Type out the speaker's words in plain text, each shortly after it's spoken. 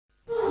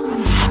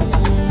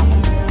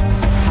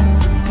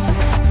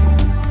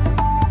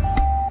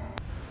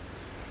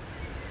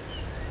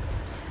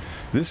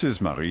This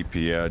is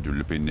Marie-Pierre de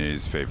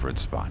Lupinet's favorite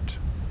spot.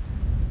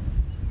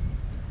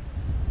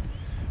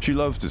 She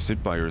loves to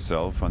sit by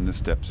herself on the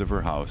steps of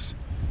her house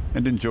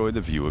and enjoy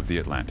the view of the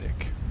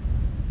Atlantic.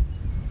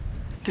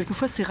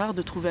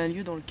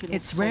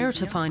 It's rare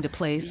to find a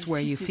place where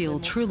you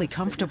feel truly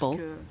comfortable,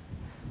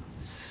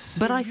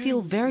 but I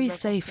feel very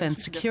safe and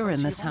secure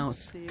in this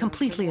house,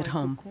 completely at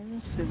home.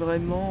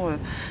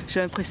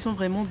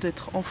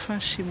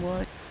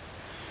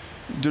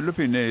 De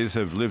Lupinets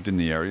have lived in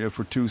the area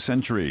for 2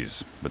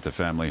 centuries, but the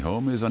family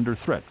home is under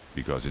threat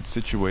because it's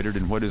situated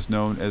in what is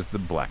known as the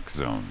Black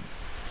Zone.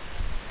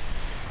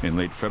 In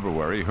late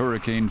February,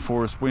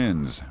 hurricane-force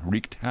winds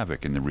wreaked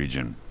havoc in the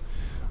region.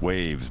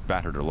 Waves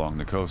battered along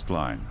the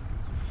coastline.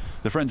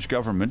 The French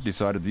government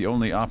decided the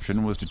only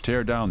option was to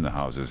tear down the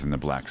houses in the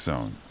Black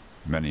Zone.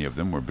 Many of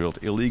them were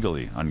built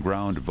illegally on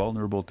ground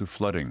vulnerable to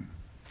flooding.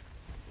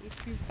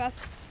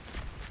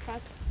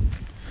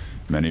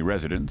 Many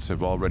residents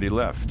have already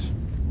left.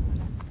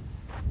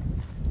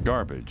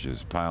 Garbage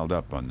is piled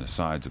up on the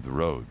sides of the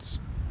roads.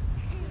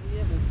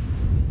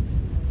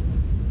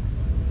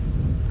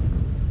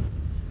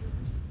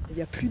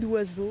 You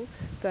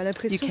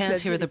can't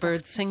hear the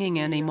birds singing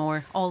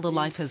anymore. All the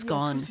life is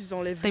gone.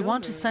 They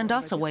want to send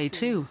us away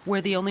too.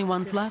 We're the only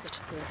ones left.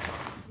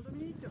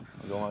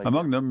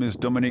 Among them is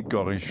Dominique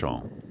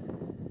Gorichon.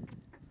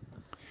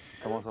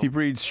 He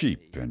breeds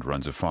sheep and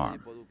runs a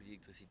farm.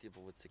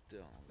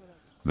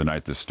 The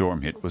night the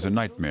storm hit was a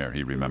nightmare,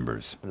 he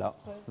remembers.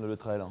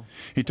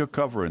 He took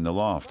cover in the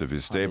loft of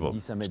his stable,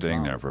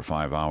 staying there for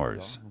 5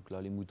 hours.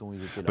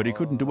 But he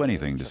couldn't do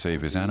anything to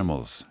save his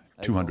animals.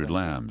 200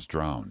 lambs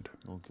drowned.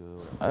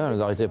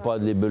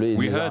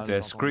 We heard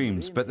their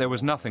screams, but there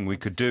was nothing we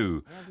could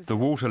do. The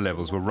water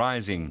levels were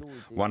rising.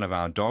 One of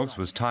our dogs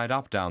was tied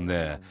up down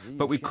there,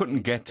 but we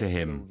couldn't get to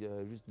him.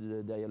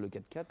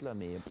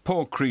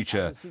 Poor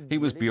creature, he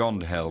was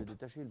beyond help.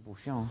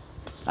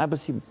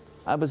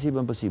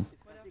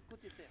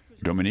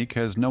 Dominique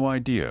has no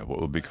idea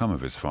what will become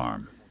of his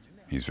farm.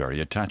 He's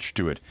very attached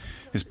to it.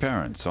 His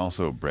parents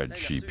also bred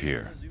sheep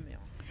here.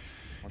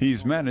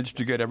 He's managed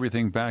to get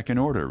everything back in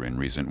order in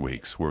recent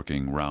weeks,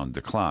 working round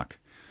the clock.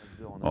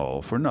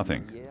 All for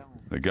nothing.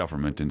 The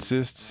government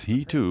insists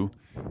he, too,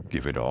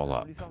 give it all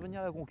up.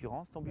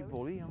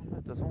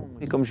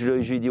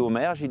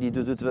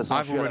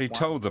 I've already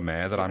told the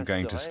mayor that I'm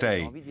going to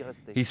stay.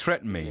 He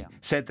threatened me,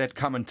 said they'd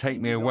come and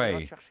take me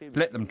away.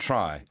 Let them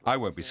try. I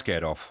won't be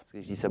scared off.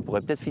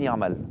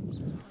 The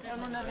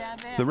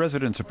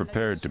residents are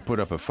prepared to put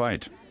up a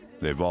fight.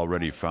 They've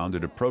already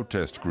founded a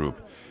protest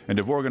group and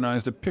have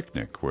organized a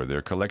picnic where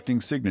they're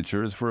collecting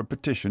signatures for a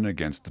petition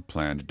against the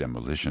planned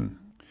demolition.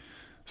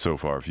 So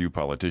far, few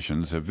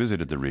politicians have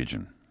visited the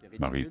region.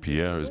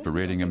 Marie-Pierre is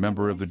berating a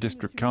member of the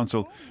district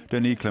council,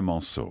 Denis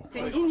Clemenceau.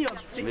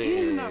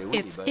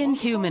 It's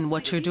inhuman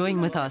what you're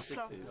doing with us.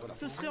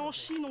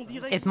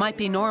 It might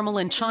be normal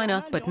in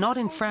China, but not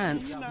in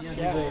France.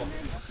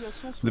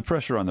 The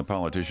pressure on the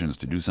politicians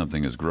to do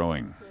something is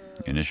growing.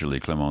 Initially,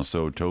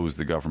 Clemenceau toes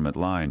the government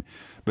line,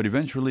 but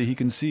eventually he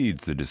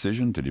concedes the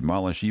decision to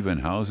demolish even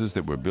houses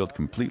that were built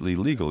completely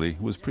legally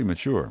was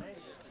premature.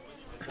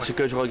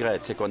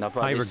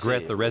 I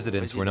regret the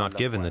residents were not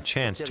given the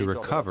chance to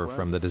recover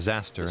from the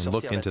disaster and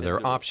look into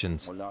their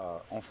options.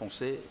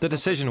 The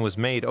decision was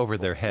made over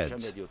their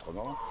heads.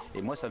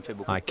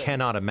 I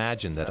cannot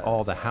imagine that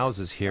all the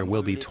houses here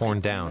will be torn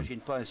down.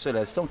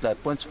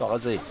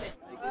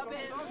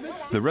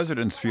 The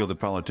residents feel the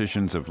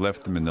politicians have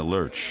left them in the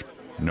lurch.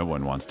 No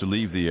one wants to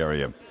leave the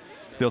area.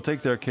 They'll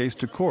take their case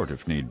to court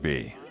if need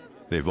be.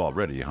 They've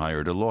already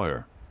hired a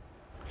lawyer.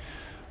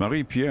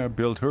 Marie-Pierre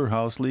built her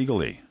house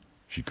legally.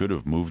 She could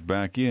have moved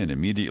back in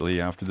immediately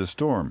after the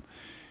storm.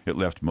 It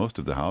left most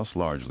of the house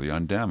largely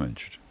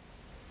undamaged.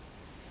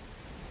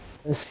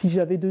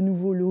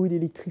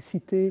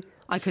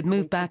 I could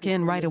move back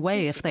in right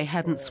away if they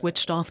hadn't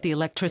switched off the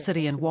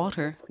electricity and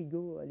water.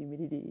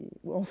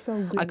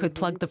 I could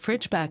plug the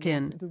fridge back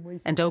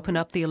in and open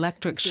up the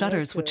electric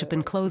shutters, which have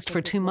been closed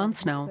for 2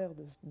 months now.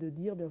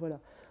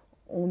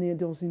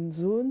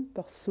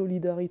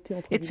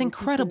 It's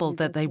incredible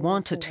that they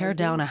want to tear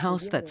down a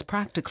house that's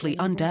practically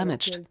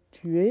undamaged.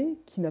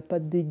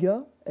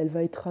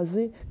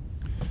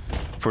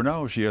 For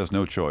now, she has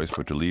no choice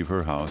but to leave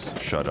her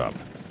house shut up.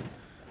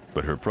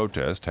 But her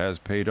protest has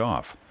paid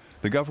off.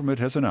 The government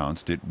has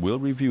announced it will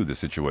review the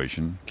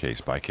situation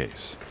case by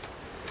case.